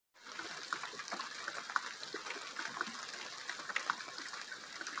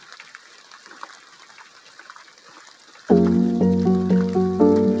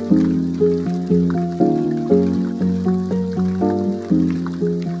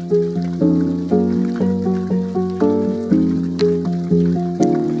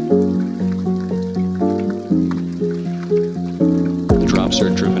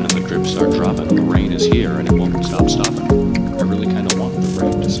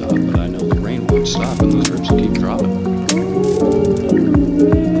stop, but I know the rain won't stop and those drips will keep dropping.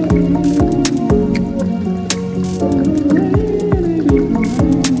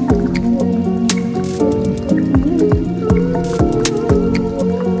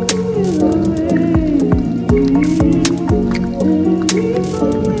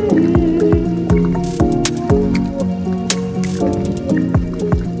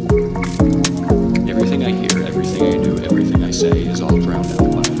 Everything I hear, everything I do, everything I say is all drowned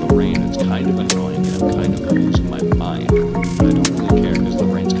out by the rain. It's kind of annoying and I'm kind of losing my mind, but I don't really care because the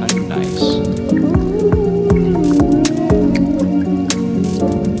rain's kind of nice.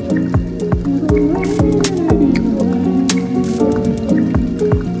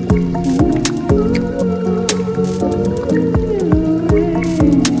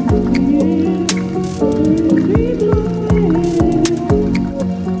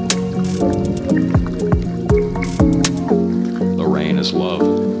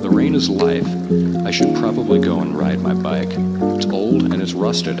 Love. The rain is life. I should probably go and ride my bike. It's old and it's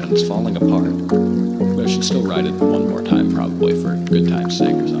rusted and it's falling apart. But I should still ride it one more time probably for good time's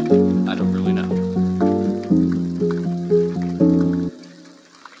sake or something. I don't really know.